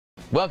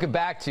Welcome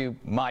back to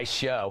my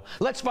show.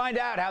 Let's find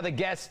out how the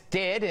guests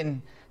did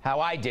and how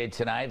I did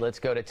tonight. Let's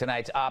go to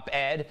tonight's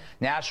op-ed.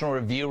 National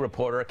Review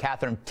reporter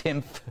Katherine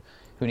Timpf,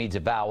 who needs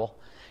a vowel.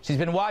 She's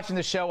been watching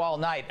the show all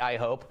night, I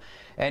hope,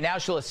 and now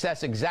she'll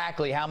assess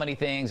exactly how many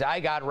things I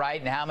got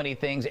right and how many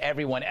things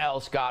everyone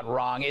else got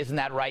wrong. Isn't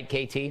that right,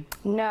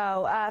 KT?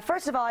 No.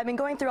 First of all, I've been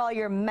going through all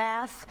your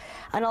math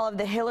and all of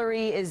the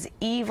Hillary is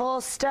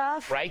evil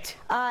stuff. Right.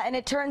 And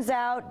it turns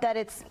out that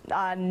it's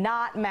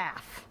not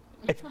math.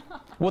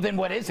 Well, then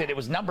what is it? It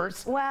was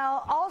numbers.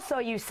 Well, also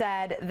you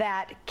said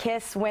that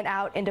Kiss went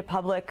out into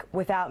public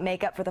without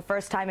makeup for the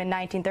first time in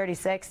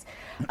 1936.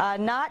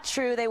 Not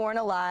true. They weren't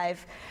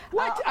alive.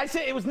 What? I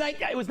said it was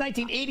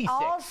 1986.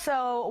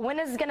 Also, when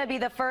is going to be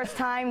the first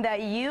time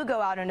that you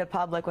go out into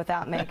public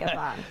without makeup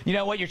on? You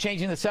know what? You're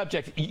changing the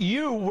subject.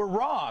 You were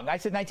wrong. I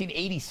said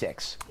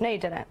 1986. No, you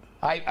didn't.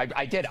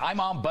 I did.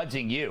 I'm on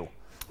buzzing you.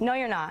 No,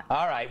 you're not.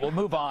 All right. We'll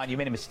move on. You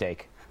made a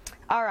mistake.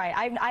 All right,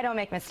 I don't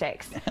make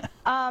mistakes.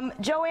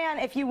 Joanne,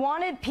 if you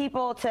wanted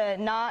people to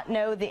not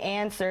know the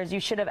answers,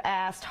 you should have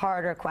asked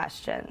harder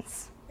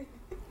questions.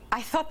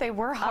 I thought they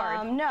were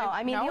hard. No,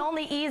 I mean, the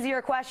only easier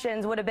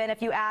questions would have been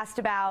if you asked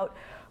about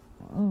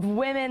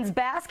women's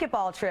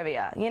basketball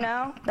trivia, you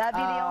know? That'd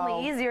be the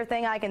only easier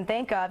thing I can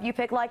think of. You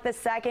picked like the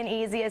second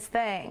easiest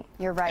thing.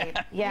 You're right.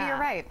 Yeah. You're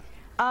right.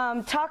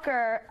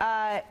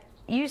 Tucker,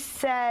 you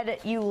said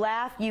you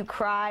laughed, you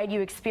cried,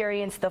 you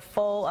experienced the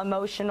full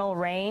emotional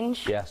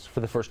range. Yes,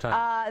 for the first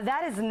time.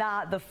 That is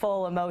not the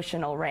full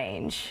emotional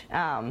range.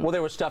 Well,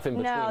 there was stuff in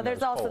between. No,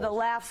 there's also the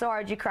laugh so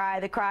hard you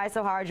cry, the cry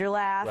so hard you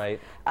laugh. Right.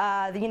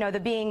 You know, the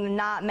being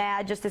not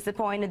mad, just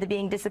disappointed, the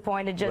being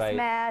disappointed, just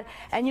mad.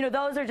 And, you know,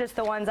 those are just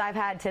the ones I've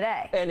had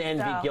today. And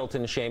envy, guilt,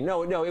 and shame.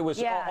 No, it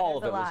was all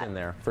of it was in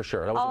there, for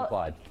sure. That was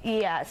implied.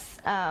 Yes.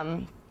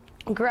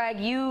 Greg,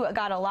 you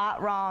got a lot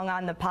wrong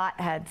on the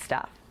pothead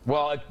stuff.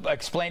 Well,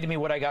 explain to me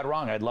what I got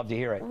wrong. I'd love to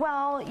hear it.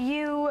 Well,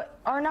 you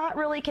are not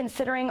really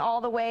considering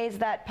all the ways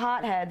that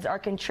potheads are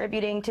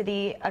contributing to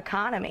the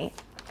economy.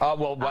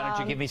 Well, why don't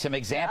you give me some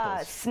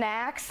examples?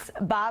 Snacks,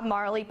 Bob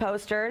Marley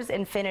posters,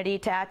 infinity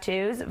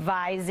tattoos,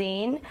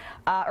 Visine.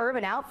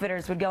 Urban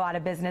Outfitters would go out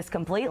of business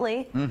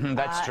completely.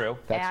 That's true.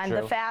 That's true.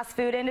 And the fast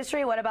food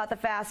industry, what about the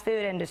fast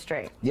food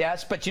industry?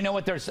 Yes, but you know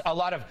what? There's a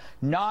lot of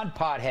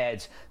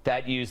non-potheads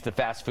that use the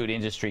fast food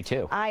industry,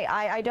 too.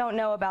 I don't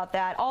know about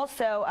that.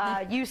 Also,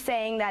 you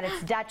saying that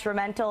it's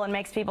detrimental and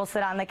makes people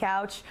sit on the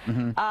couch.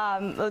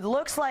 It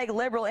looks like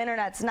liberal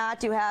internet's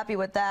not too happy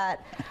with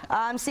that.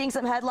 I'm seeing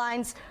some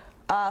headlines.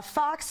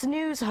 Fox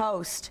News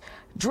host,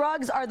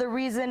 drugs are the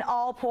reason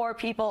all poor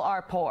people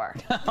are poor.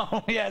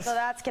 Oh, yes. So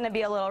that's going to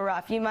be a little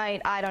rough. You might,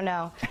 I don't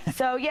know.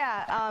 So,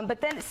 yeah,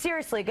 but then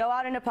seriously, go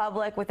out into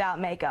public without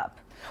makeup.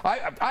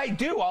 I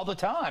do all the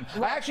time.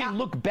 Well, I actually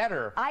look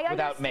better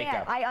without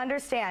makeup. I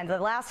understand. The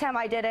last time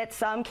I did it,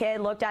 some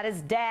kid looked at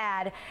his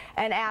dad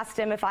and asked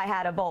him if I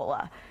had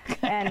Ebola.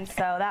 And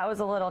so that was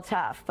a little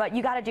tough. But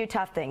you got to do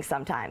tough things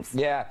sometimes.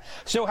 Yeah.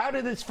 So how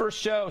did this first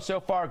show so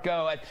far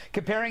go?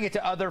 Comparing it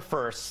to other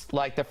firsts,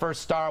 like the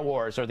first Star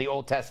Wars or the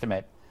Old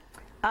Testament?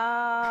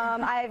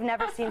 I've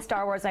never seen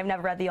Star Wars. I've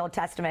never read the Old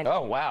Testament.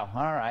 Oh, wow.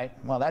 All right.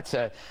 Well, that's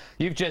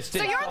you've just...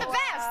 So you're the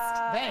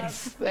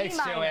best. Thanks,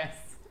 Joanne.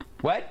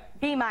 What?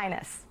 B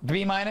minus.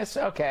 B minus?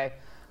 Okay.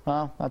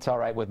 Well, that's all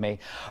right with me.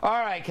 All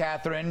right,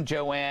 Katherine,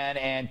 Joanne,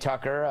 and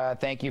Tucker,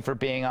 thank you for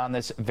being on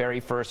this very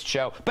first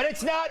show. But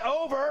it's not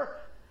over,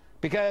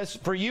 because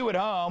for you at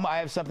home, I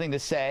have something to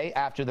say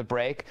after the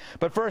break.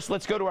 But first,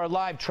 let's go to our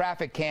live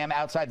traffic cam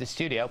outside the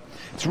studio.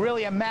 It's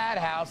really a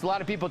madhouse. A lot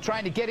of people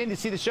trying to get in to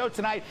see the show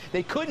tonight.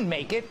 They couldn't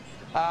make it,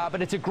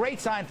 but it's a great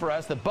sign for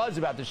us. The buzz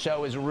about the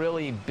show is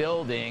really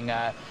building.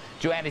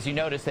 Joanne, as you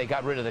noticed, they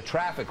got rid of the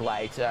traffic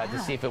lights to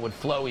see if it would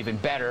flow even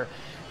better.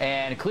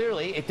 And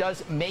clearly, it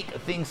does make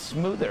things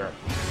smoother.